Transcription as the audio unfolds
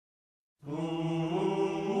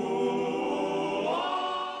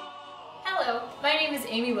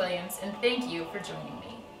Amy Williams, and thank you for joining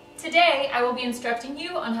me. Today, I will be instructing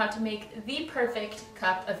you on how to make the perfect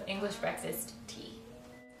cup of English breakfast tea.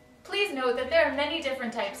 Please note that there are many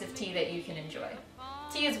different types of tea that you can enjoy.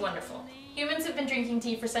 Tea is wonderful. Humans have been drinking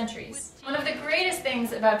tea for centuries. One of the greatest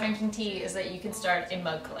things about drinking tea is that you can start a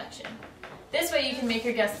mug collection. This way you can make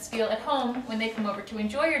your guests feel at home when they come over to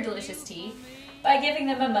enjoy your delicious tea by giving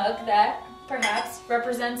them a mug that perhaps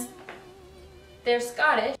represents their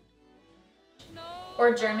Scottish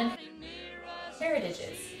or German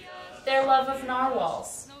heritages, their love of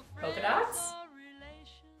narwhals, polka dots,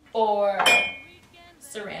 or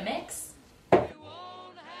ceramics.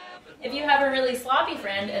 If you have a really sloppy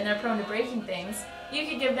friend and they're prone to breaking things, you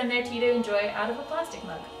could give them their tea to enjoy out of a plastic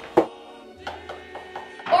mug.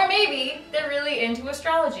 Or maybe they're really into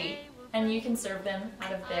astrology and you can serve them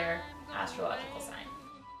out of their astrological sign.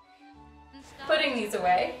 Putting these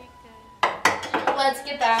away, let's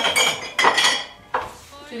get back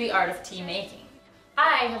to the art of tea making.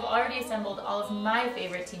 I have already assembled all of my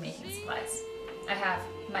favorite tea making supplies. I have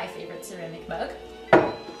my favorite ceramic mug,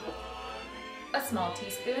 a small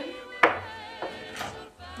teaspoon,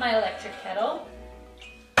 my electric kettle,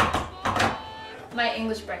 my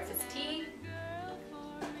English breakfast tea,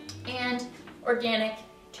 and organic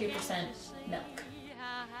 2% milk.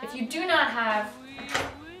 If you do not have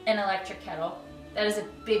an electric kettle, that is a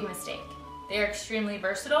big mistake. They are extremely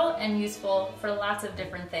versatile and useful for lots of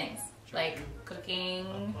different things, like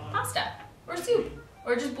cooking pasta or soup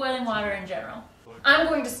or just boiling water in general. I'm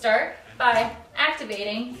going to start by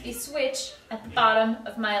activating the switch at the bottom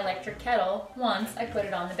of my electric kettle once I put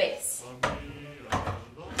it on the base. Now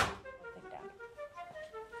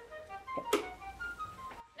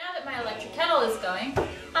that my electric kettle is going,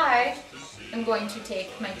 I am going to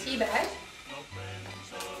take my tea bag,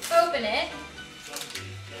 open it,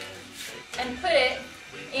 and put it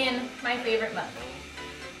in my favorite mug.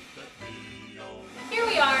 Here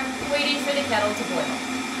we are, waiting for the kettle to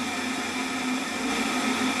boil.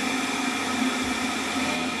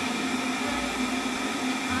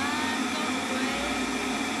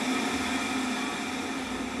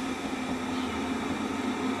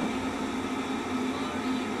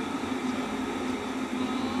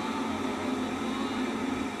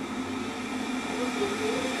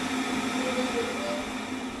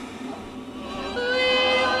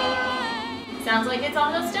 Sounds like it's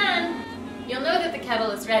almost done. You'll know that the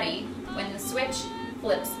kettle is ready when the switch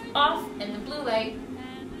flips off and the blue light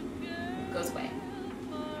goes away.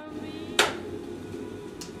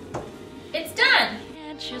 It's done!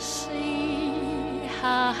 Can't you see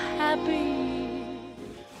how happy?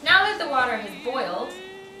 Now that the water has boiled,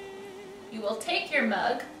 you will take your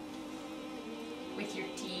mug with your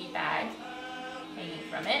tea bag hanging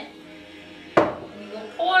from it, and you will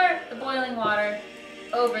pour the boiling water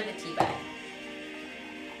over the tea bag.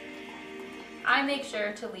 I make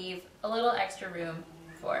sure to leave a little extra room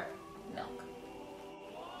for milk.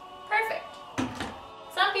 Perfect.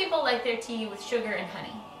 Some people like their tea with sugar and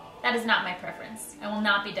honey. That is not my preference. I will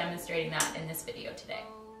not be demonstrating that in this video today.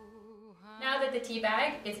 Now that the tea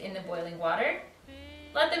bag is in the boiling water,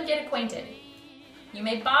 let them get acquainted. You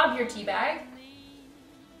may bob your tea bag,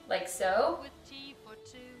 like so.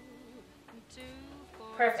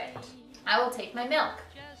 Perfect. I will take my milk,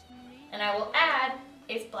 and I will add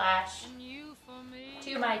a splash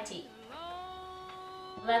to my tea.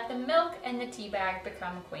 Let the milk and the tea bag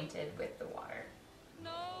become acquainted with the water.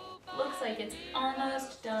 Looks like it's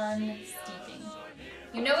almost done steeping.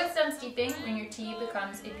 You know it's done steeping when your tea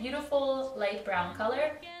becomes a beautiful light brown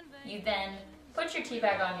color. You then put your tea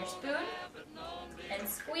bag on your spoon and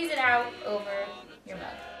squeeze it out over your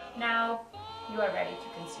mug. Now you are ready to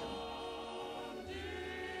consume.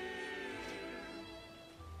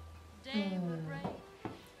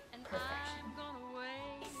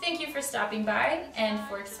 Thank you for stopping by and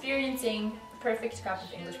for experiencing the perfect cup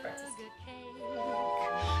of English breakfast.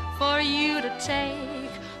 For you to take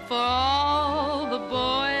for all